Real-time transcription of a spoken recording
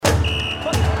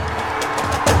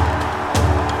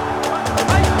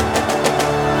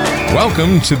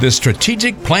Welcome to the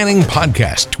Strategic Planning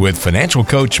Podcast with financial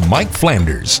coach Mike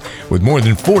Flanders. With more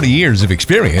than 40 years of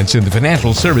experience in the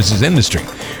financial services industry,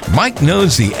 Mike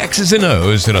knows the X's and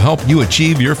O's that'll help you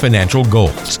achieve your financial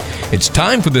goals. It's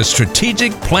time for the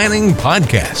Strategic Planning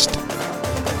Podcast.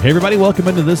 Hey everybody, welcome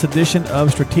into this edition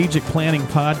of Strategic Planning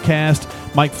Podcast.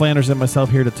 Mike Flanders and myself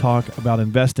here to talk about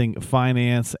investing,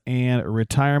 finance, and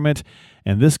retirement.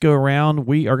 And this go around,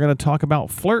 we are going to talk about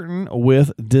flirting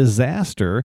with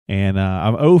disaster. And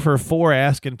I'm 0 for 4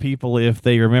 asking people if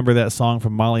they remember that song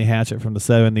from Molly Hatchet from the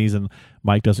 70s, and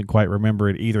Mike doesn't quite remember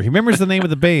it either. He remembers the name of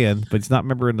the band, but he's not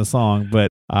remembering the song.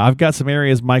 But I've got some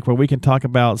areas, Mike, where we can talk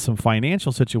about some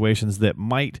financial situations that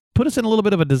might put us in a little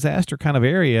bit of a disaster kind of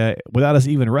area without us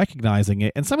even recognizing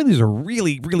it. And some of these are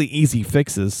really, really easy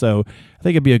fixes. So I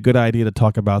think it'd be a good idea to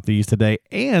talk about these today.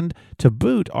 And to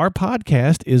boot, our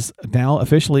podcast is now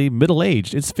officially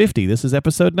middle-aged. It's 50. This is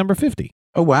episode number 50.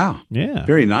 Oh, wow. Yeah.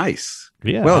 Very nice.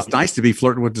 Yeah. Well, it's nice to be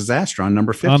flirting with disaster on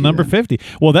number 50. On number 50.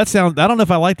 Well, that sounds, I don't know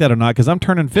if I like that or not, because I'm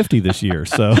turning 50 this year.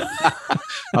 So,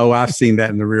 Oh, I've seen that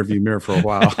in the rearview mirror for a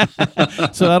while.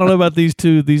 so I don't know about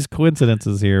these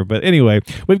coincidences here. But anyway,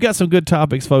 we've got some good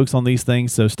topics, folks, on these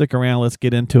things. So stick around. Let's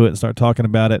get into it and start talking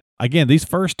about it. Again, these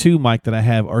first two, Mike, that I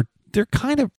have they're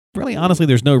kind of, really, honestly,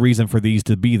 there's no reason for these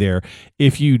to be there.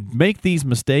 If you make these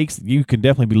mistakes, you can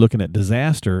definitely be looking at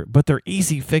disaster, but they're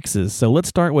easy fixes. So let's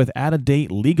start with out-of-date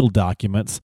legal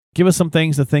documents. Give us some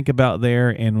things to think about there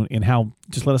and how,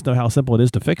 just let us know how simple it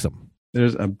is to fix them.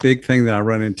 There's a big thing that I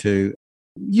run into,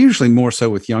 usually more so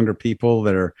with younger people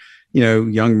that are,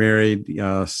 young, married,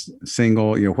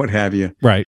 single, what have you.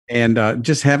 Right. And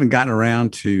just haven't gotten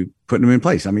around to putting them in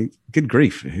place. I mean, good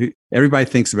grief. Everybody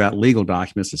thinks about legal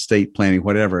documents, estate planning,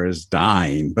 whatever, as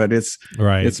dying, but it's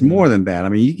more than that. I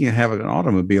mean, you can have an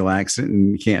automobile accident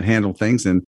and you can't handle things.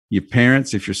 And your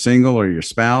parents, if you're single, or your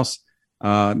spouse,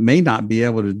 may not be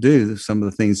able to do some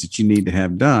of the things that you need to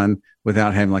have done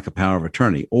without having like a power of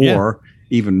attorney, or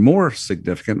even more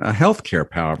significant, a healthcare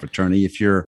power of attorney. If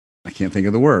you're, I can't think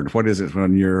of the word. What is it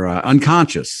when you're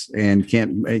unconscious and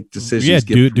can't make decisions? Yeah,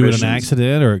 due to an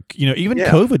accident, or even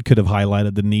COVID could have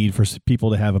highlighted the need for people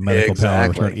to have a medical power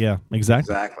of attorney. Yeah,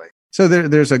 exactly. So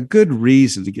there's a good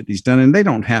reason to get these done, and they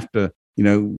don't have to,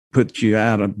 put you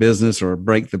out of business or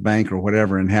break the bank or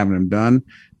whatever and having them done.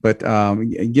 But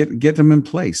get them in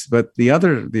place. But the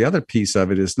other piece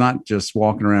of it is not just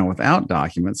walking around without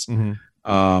documents. Mm-hmm.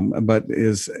 But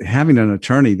is having an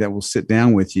attorney that will sit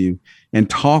down with you and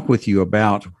talk with you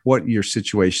about what your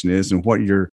situation is and what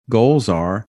your goals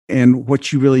are and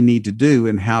what you really need to do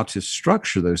and how to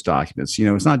structure those documents.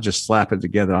 It's not just slap it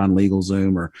together on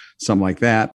LegalZoom or something like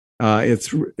that.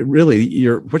 It's really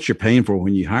what you're paying for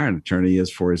when you hire an attorney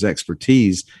is for his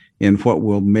expertise in what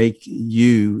will make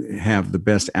you have the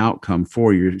best outcome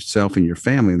for yourself and your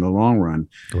family in the long run.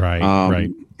 Right.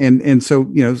 Right. And so,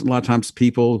 a lot of times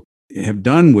people have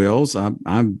done wills.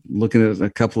 I'm looking at a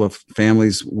couple of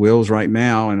families' wills right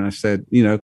now, and I said,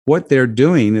 what they're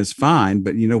doing is fine,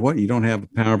 but you know what? You don't have a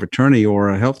power of attorney or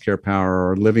a healthcare power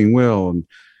or a living will, and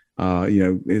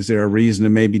is there a reason to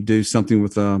maybe do something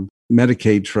with a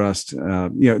Medicaid trust?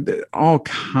 All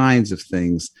kinds of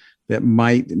things that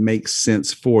might make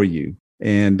sense for you.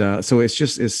 And so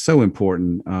it's so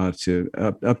important to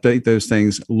update those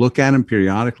things, look at them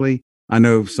periodically. I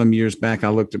know some years back, I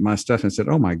looked at my stuff and said,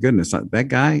 oh my goodness, that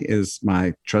guy is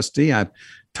my trustee. I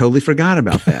totally forgot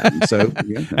about that. And so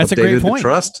that's a great point. The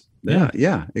trust.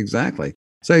 Yeah, exactly.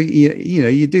 So,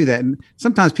 you do that. And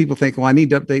sometimes people think, well, I need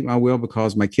to update my will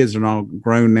because my kids are all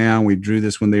grown now. And we drew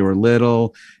this when they were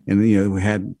little. And, we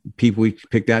had people we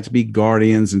picked out to be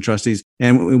guardians and trustees.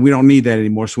 And we don't need that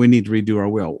anymore. So we need to redo our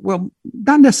will. Well,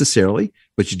 not necessarily,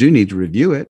 but you do need to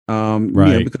review it.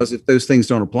 Right. Because if those things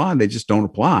don't apply, they just don't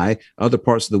apply. Other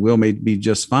parts of the will may be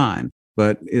just fine.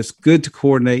 But it's good to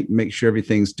coordinate and make sure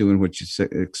everything's doing what you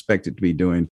expect it to be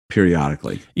doing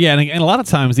periodically. Yeah, and a lot of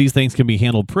times these things can be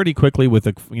handled pretty quickly with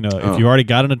if you already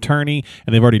got an attorney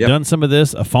and they've already done some of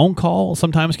this, a phone call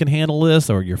sometimes can handle this,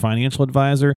 or your financial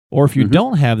advisor. Or if you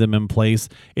don't have them in place,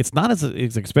 it's not as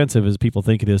expensive as people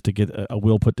think it is to get a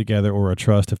will put together or a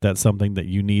trust if that's something that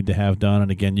you need to have done.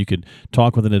 And again, you could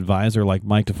talk with an advisor like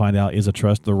Mike to find out, is a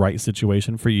trust the right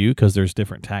situation for you? Because there's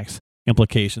different tax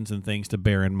implications and things to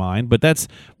bear in mind. But that's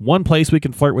one place we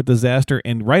can flirt with disaster.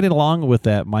 And right along with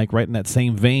that, Mike, right in that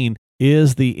same vein,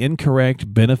 is the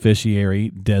incorrect beneficiary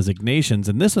designations.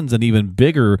 And this one's an even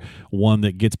bigger one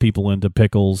that gets people into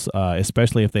pickles,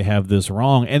 especially if they have this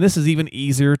wrong. And this is even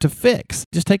easier to fix.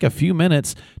 Just take a few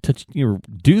minutes to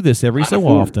do this every so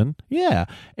often. Yeah.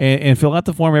 And fill out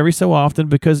the form every so often,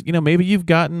 because, maybe you've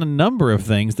gotten a number of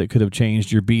things that could have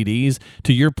changed your BDs.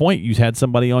 To your point, you had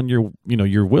somebody on your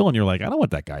will, and you're like, I don't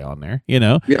want that guy on there,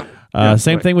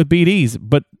 Same thing with BDs.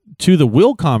 But to the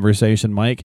will conversation,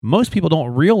 Mike, most people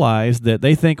don't realize that.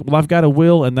 They think, well, I've got a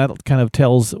will, and that kind of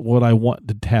tells what I want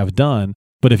to have done.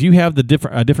 But if you have a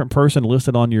different person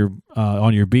listed on your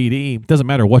BD, it doesn't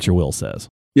matter what your will says.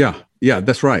 Yeah,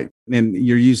 that's right. And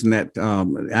you're using that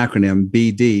acronym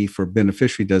BD for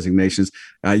beneficiary designations.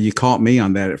 You caught me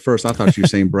on that at first. I thought you were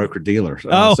saying broker dealer. So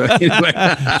anyway.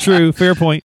 True, fair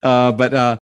point.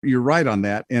 But you're right on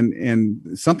that.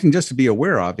 And something just to be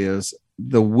aware of is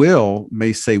the will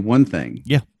may say one thing.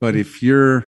 Yeah. But if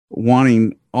you're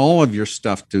wanting all of your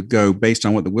stuff to go based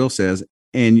on what the will says,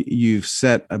 and you've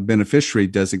set a beneficiary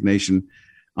designation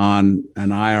on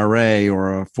an IRA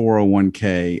or a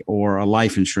 401k or a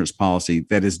life insurance policy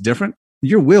that is different,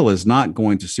 your will is not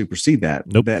going to supersede that.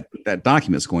 Nope. That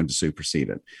document is going to supersede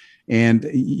it. And,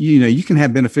 you can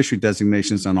have beneficiary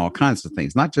designations on all kinds of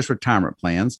things, not just retirement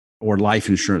plans or life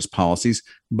insurance policies,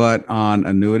 but on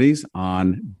annuities,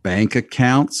 on bank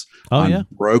accounts,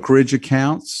 brokerage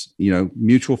accounts,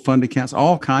 mutual fund accounts,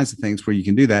 all kinds of things where you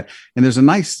can do that. And there's a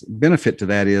nice benefit to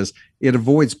that is it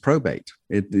avoids probate.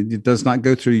 It does not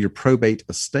go through your probate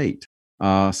estate.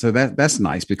 So that's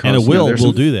nice because and a will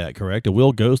will do that, correct? A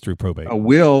will goes through probate. A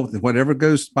will, whatever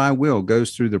goes by will,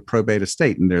 goes through the probate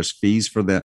estate, and there's fees for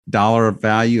the dollar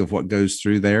value of what goes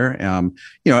through there.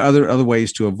 Other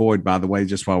ways to avoid, by the way,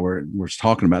 just while we're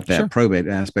talking about that probate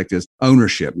aspect is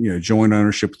ownership. Joint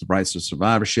ownership with the rights of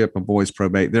survivorship avoids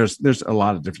probate. There's a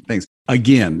lot of different things.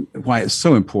 Again, why it's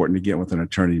so important to get with an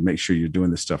attorney to make sure you're doing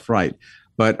this stuff right.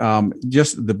 But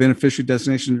just the beneficiary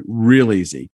designation, real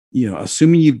easy.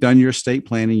 Assuming you've done your estate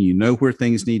planning, you know where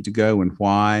things need to go and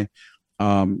why,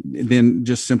 then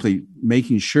just simply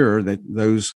making sure that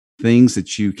those things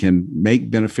that you can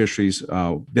make beneficiaries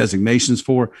designations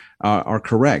for are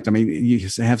correct. I mean, you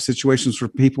have situations where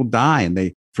people die and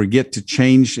they forget to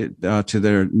change it to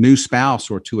their new spouse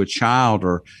or to a child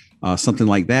or something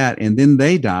like that. And then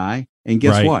they die. And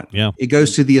guess what? Yeah. It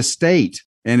goes to the estate.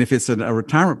 And if it's a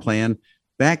retirement plan,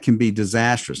 that can be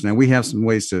disastrous. Now, we have some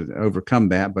ways to overcome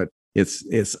that, but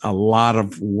it's a lot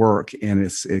of work, and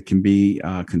it can be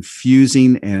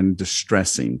confusing and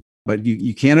distressing. But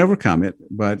you can overcome it,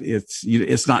 but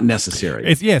it's not necessary.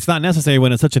 It's not necessary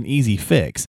when it's such an easy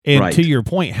fix. And to your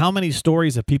point, how many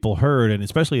stories have people heard, and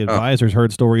especially advisors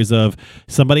heard stories of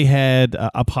somebody had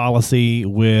a policy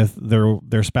with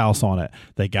their spouse on it.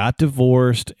 They got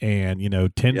divorced, and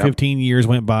 15 years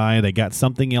went by. They got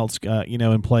something else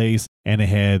in place, and they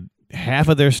had half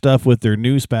of their stuff with their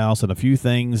new spouse and a few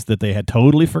things that they had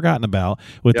totally forgotten about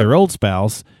with their old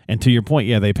spouse. And to your point,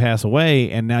 they pass away,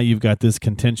 and now you've got this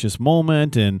contentious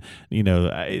moment, and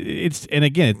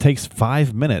again, it takes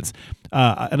 5 minutes.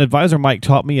 An advisor, Mike,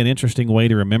 taught me an interesting way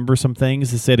to remember some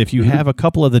things. He said, if you have a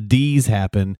couple of the D's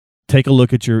happen, take a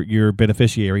look at your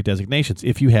beneficiary designations.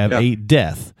 If you have a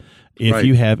death, if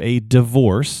you have a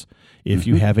divorce, if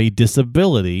you have a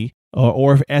disability,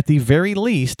 or at the very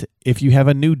least, if you have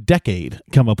a new decade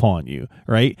come upon you,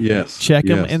 right? Yes. Check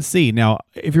them and see. Now,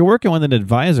 if you're working with an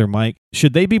advisor, Mike,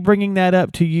 should they be bringing that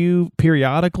up to you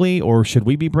periodically, or should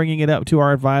we be bringing it up to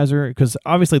our advisor? Because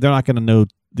obviously they're not going to know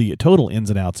the total ins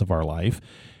and outs of our life.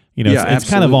 It's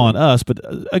kind of on us, but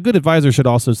a good advisor should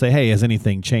also say, hey, has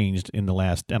anything changed in the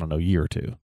last, year or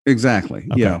two? Exactly.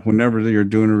 Okay. Yeah. Whenever you're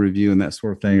doing a review and that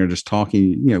sort of thing, or just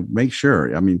talking, make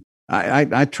sure. I mean,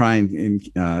 I try and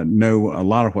know a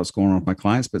lot of what's going on with my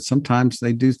clients, but sometimes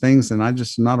they do things and I'm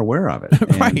just not aware of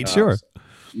it. Right, sure.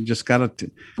 You just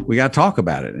we got to talk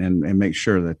about it and make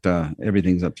sure that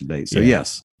everything's up to date. So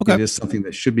yes, it is something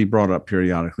that should be brought up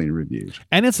periodically and reviewed.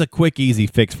 And it's a quick, easy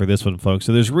fix for this one, folks.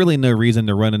 So there's really no reason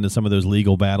to run into some of those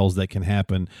legal battles that can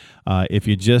happen if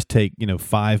you just take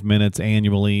 5 minutes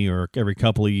annually or every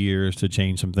couple of years to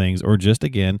change some things, or just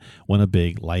again when a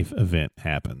big life event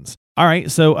happens. All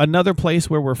right, so another place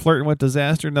where we're flirting with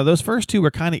disaster. Now, those first two are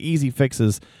kind of easy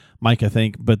fixes, Mike, I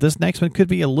think, but this next one could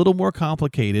be a little more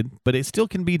complicated, but it still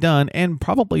can be done and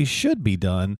probably should be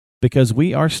done because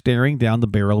we are staring down the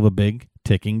barrel of a big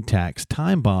ticking tax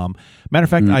time bomb. Matter of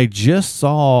fact, I just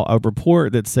saw a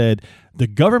report that said the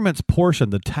government's portion,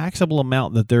 the taxable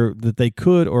amount that they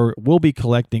could or will be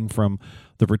collecting from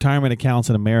the retirement accounts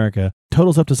in America,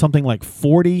 totals up to something like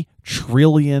 $40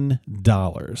 trillion.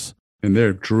 And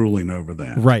they're drooling over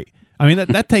that. Right. I mean,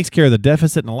 that takes care of the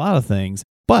deficit and a lot of things,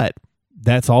 but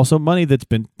that's also money that's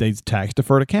been these tax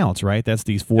deferred accounts, right? That's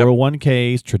these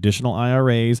 401ks, traditional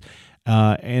IRAs,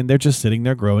 and they're just sitting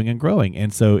there growing and growing.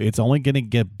 And so it's only going to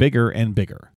get bigger and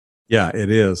bigger. Yeah,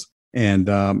 it is. And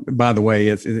by the way,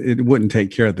 it wouldn't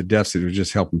take care of the deficit; it would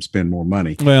just help them spend more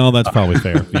money. Well, that's probably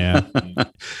fair. Yeah.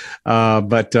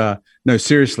 But no,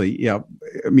 seriously, yeah.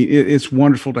 I mean, it's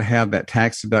wonderful to have that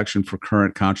tax deduction for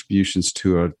current contributions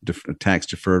to a tax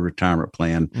deferred retirement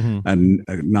plan, and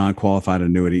a non-qualified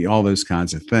annuity, all those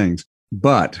kinds of things.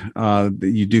 But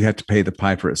you do have to pay the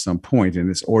piper at some point, and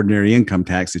it's ordinary income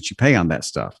tax that you pay on that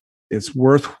stuff. It's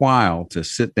worthwhile to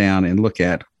sit down and look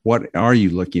at what are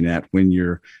you looking at when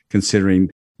you're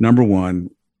considering, number one,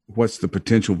 what's the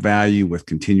potential value with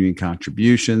continuing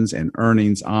contributions and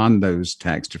earnings on those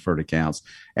tax deferred accounts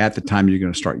at the time you're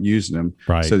going to start using them,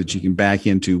 right, so that you can back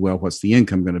into, well, what's the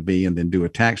income going to be, and then do a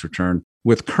tax return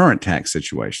with current tax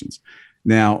situations.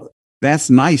 Now,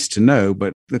 that's nice to know,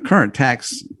 but the current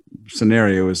tax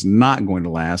scenario is not going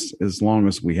to last as long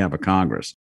as we have a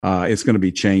Congress. It's going to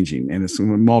be changing, and it's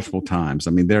multiple times.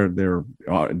 I mean, they're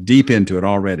deep into it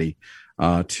already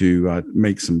to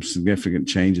make some significant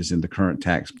changes in the current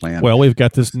tax plan. Well, we've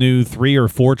got this new $3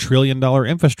 or $4 trillion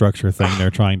infrastructure thing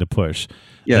they're trying to push.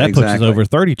 Yeah, that exactly. pushes over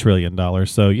 $30 trillion.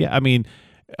 So, yeah, I mean,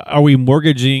 are we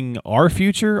mortgaging our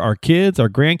future, our kids, our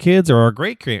grandkids, or our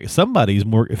great-grandkids? Somebody's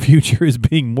future is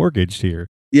being mortgaged here.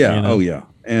 Yeah. You know? Oh, yeah.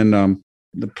 And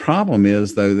the problem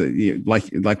is, though, that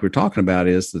like we're talking about,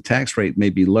 is the tax rate may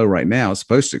be low right now. It's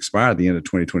supposed to expire at the end of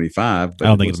 2025, but I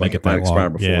don't think it'll make it that expire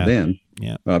long. before then.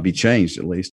 Yeah. Be changed at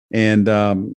least.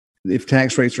 And if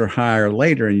tax rates are higher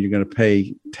later, and you're going to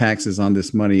pay taxes on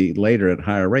this money later at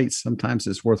higher rates, sometimes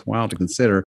it's worthwhile to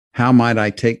consider, how might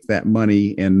I take that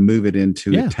money and move it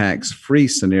into a tax-free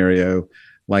scenario,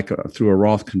 like through a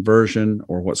Roth conversion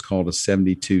or what's called a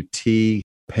 72T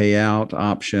payout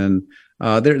option.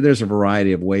 There's a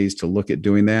variety of ways to look at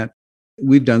doing that.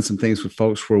 We've done some things with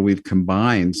folks where we've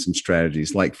combined some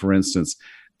strategies, like, for instance,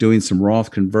 doing some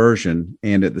Roth conversion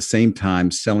and at the same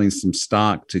time selling some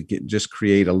stock to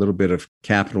create a little bit of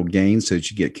capital gain, so that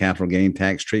you get capital gain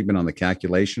tax treatment on the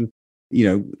calculation.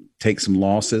 Take some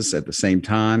losses at the same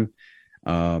time.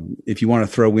 If you want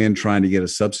to throw in trying to get a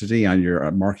subsidy on your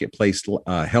marketplace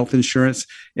health insurance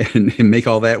and make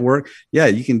all that work,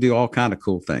 you can do all kind of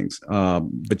cool things.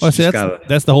 But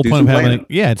that's the whole point of having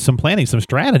it's some planning, some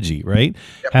strategy, right?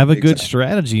 Yep, have a good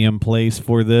strategy in place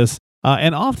for this.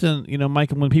 And often,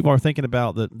 Mike, when people are thinking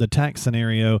about the tax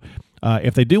scenario,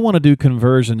 if they do want to do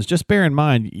conversions, just bear in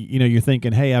mind, you're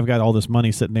thinking, hey, I've got all this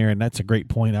money sitting there, and that's a great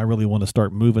point. I really want to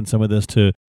start moving some of this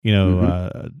to,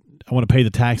 I want to pay the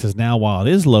taxes now while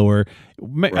it is lower.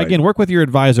 Right. Again, work with your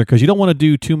advisor, because you don't want to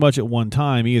do too much at one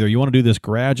time either. You want to do this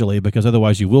gradually, because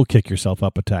otherwise you will kick yourself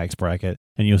up a tax bracket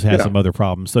and you'll have some other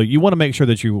problems. So you want to make sure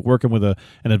that you're working with an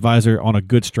advisor on a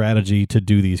good strategy to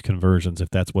do these conversions,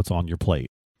 if that's what's on your plate.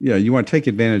 Yeah, you want to take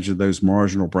advantage of those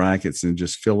marginal brackets and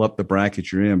just fill up the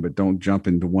bracket you're in, but don't jump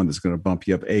into one that's going to bump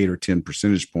you up 8 or 10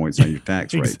 percentage points on your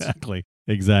tax rates.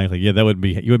 Exactly. Yeah, you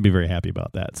wouldn't be very happy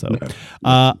about that. So, no.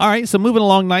 All right. So moving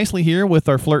along nicely here with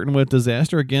our flirting with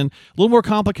disaster. Again, a little more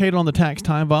complicated on the tax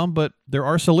time bomb, but there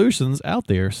are solutions out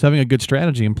there. So having a good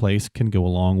strategy in place can go a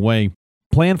long way.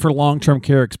 Plan for long-term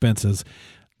care expenses.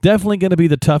 Definitely going to be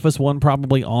the toughest one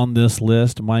probably on this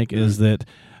list, Mike, is that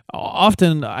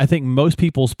often I think most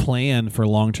people's plan for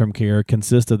long-term care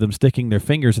consists of them sticking their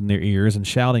fingers in their ears and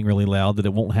shouting really loud that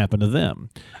it won't happen to them.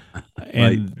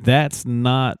 And that's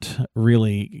not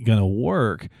really going to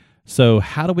work. So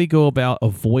how do we go about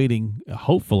avoiding,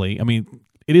 hopefully, I mean,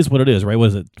 it is what it is, right? What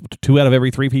is it? 2 out of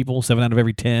every 3 people, 7 out of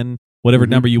every 10, whatever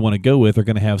number you want to go with, are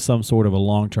going to have some sort of a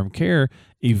long-term care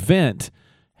event.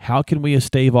 How can we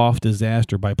stave off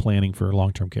disaster by planning for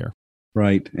long-term care?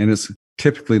 Right. And it's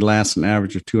typically lasts an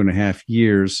average of 2.5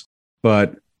 years,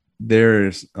 but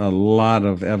there's a lot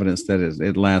of evidence that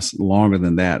it lasts longer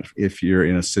than that if you're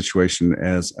in a situation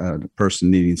as a person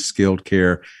needing skilled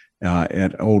care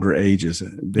at older ages.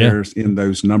 There's in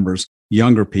those numbers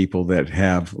younger people that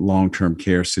have long-term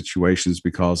care situations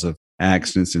because of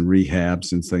accidents and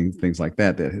rehabs and things like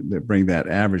that bring that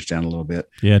average down a little bit.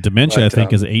 Yeah, dementia, I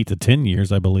think, is 8 to 10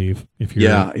 years, I believe. If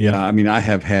you're, I mean, I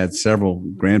have had several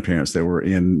grandparents that were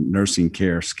in nursing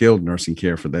care, skilled nursing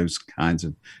care, for those kinds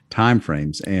of time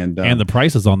frames, and the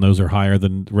prices on those are higher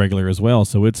than regular as well.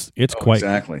 So it's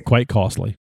quite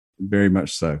costly. Very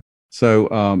much so. So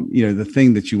the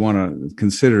thing that you want to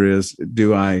consider is,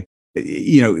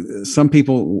 some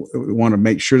people want to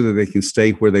make sure that they can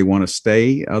stay where they want to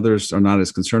stay. Others are not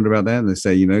as concerned about that. And they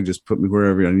say, just put me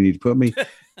wherever I need to put me.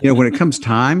 When it comes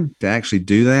time to actually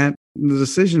do that, The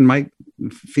decision might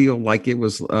feel like it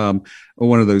was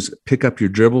one of those pick up your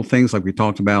dribble things, like we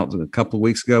talked about a couple of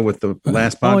weeks ago with the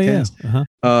last podcast.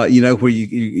 Where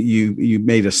you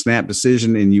made a snap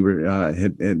decision and you were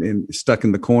had stuck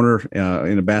in the corner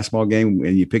in a basketball game,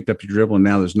 and you picked up your dribble, and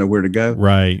now there's nowhere to go.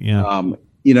 Right. Yeah.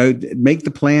 Make the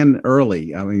plan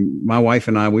early. I mean, my wife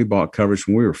and I, we bought coverage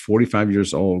when we were 45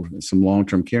 years old, some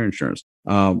long-term care insurance.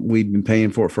 We'd been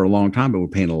paying for it for a long time, but we're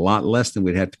paying a lot less than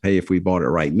we'd have to pay if we bought it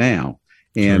right now.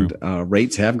 And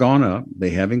rates have gone up.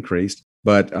 They have increased.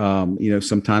 But,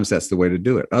 sometimes that's the way to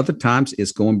do it. Other times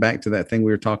it's going back to that thing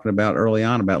we were talking about early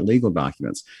on about legal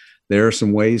documents. There are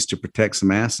some ways to protect some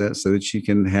assets so that you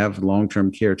can have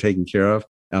long-term care taken care of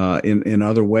in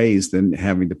other ways than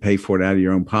having to pay for it out of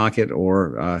your own pocket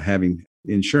or having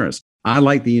insurance. I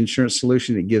like the insurance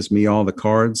solution. It gives me all the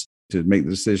cards to make the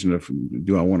decision of,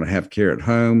 do I want to have care at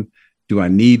home? Do I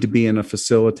need to be in a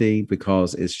facility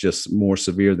because it's just more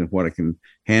severe than what I can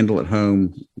handle at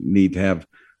home? Need to have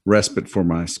respite for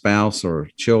my spouse or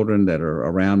children that are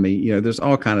around me. There's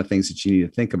all kinds of things that you need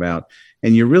to think about.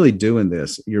 And you're really doing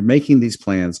this. You're making these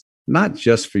plans, not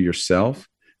just for yourself,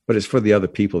 but it's for the other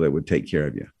people that would take care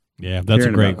of you. Yeah, that's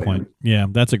a great point. Yeah,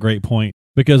 that's a great point.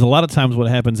 Because a lot of times what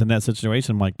happens in that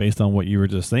situation, Mike, based on what you were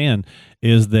just saying,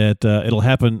 is that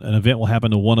an event will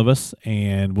happen to one of us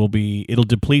and it'll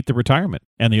deplete the retirement.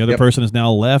 And the other person is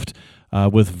now left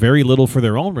with very little for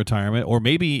their own retirement, or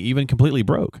maybe even completely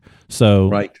broke. So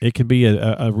It can be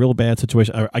a real bad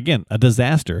situation. Again, a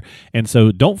disaster. And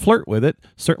so don't flirt with it.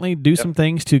 Certainly do some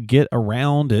things to get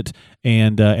around it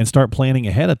and start planning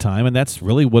ahead of time. And that's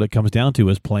really what it comes down to,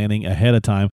 is planning ahead of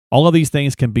time. All of these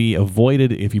things can be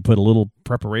avoided if you put a little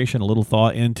preparation, a little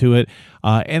thought into it.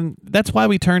 And that's why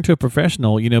we turn to a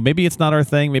professional. Maybe it's not our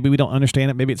thing. Maybe we don't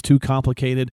understand it. Maybe it's too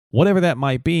complicated. Whatever that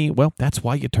might be, well, that's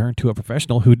why you turn to a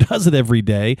professional who does it every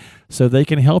day, so they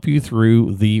can help you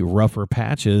through the rougher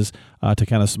patches to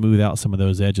kind of smooth out some of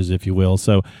those edges, if you will.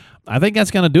 So I think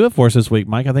that's going to do it for us this week,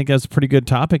 Mike. I think that's a pretty good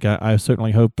topic. I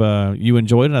certainly hope you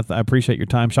enjoyed it. I appreciate your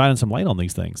time shining some light on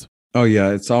these things. Oh, yeah.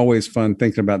 It's always fun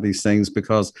thinking about these things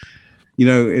because,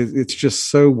 it's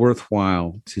just so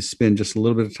worthwhile to spend just a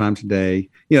little bit of time today.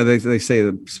 They say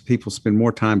that people spend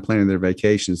more time planning their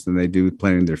vacations than they do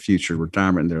planning their future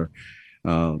retirement and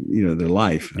their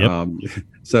life. Yep.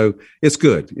 So it's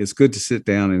good. It's good to sit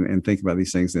down and think about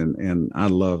these things. And I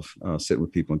love sitting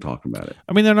with people and talking about it.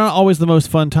 I mean, they're not always the most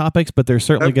fun topics, but they're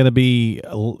certainly going to be,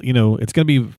 it's going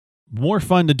to be more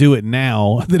fun to do it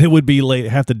now than it would be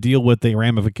have to deal with the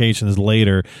ramifications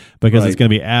later, because it's going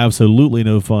to be absolutely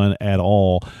no fun at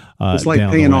all. It's like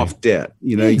paying off debt.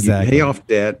 Exactly. You pay off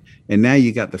debt, and now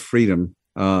you got the freedom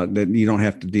that you don't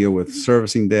have to deal with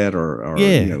servicing debt or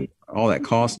all that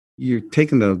cost. You're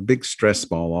taking the big stress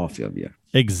ball off of you.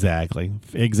 Exactly.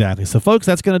 So, folks,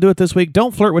 that's going to do it this week.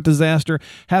 Don't flirt with disaster.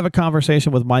 Have a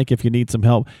conversation with Mike if you need some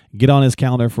help. Get on his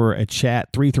calendar for a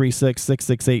chat,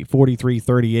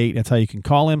 336-668-4338. That's how you can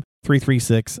call him,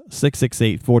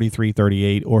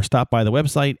 336-668-4338, or stop by the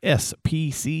website,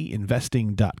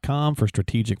 spcinvesting.com for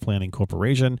Strategic Planning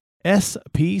Corporation,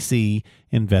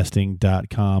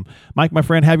 spcinvesting.com. Mike, my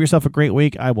friend, have yourself a great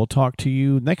week. I will talk to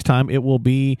you next time. It will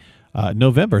be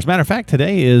November. As a matter of fact,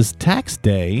 today is tax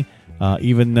day.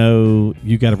 Even though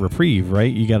you got a reprieve,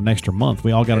 right? You got an extra month.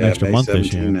 We all got an extra month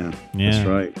this year. Now. Yeah, that's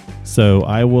right. So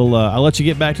I will. I'll let you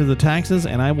get back to the taxes,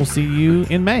 and I will see you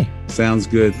in May. Sounds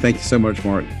good. Thank you so much,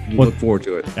 Mark. Look forward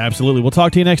to it. Absolutely. We'll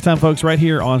talk to you next time, folks. Right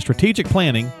here on Strategic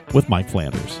Planning with Mike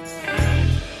Flanders.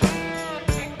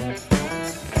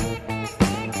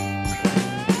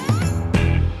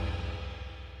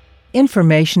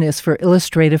 Information is for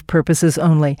illustrative purposes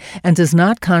only and does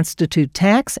not constitute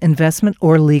tax, investment,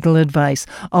 or legal advice.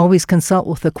 Always consult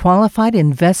with a qualified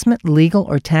investment, legal,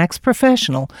 or tax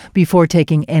professional before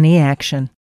taking any action.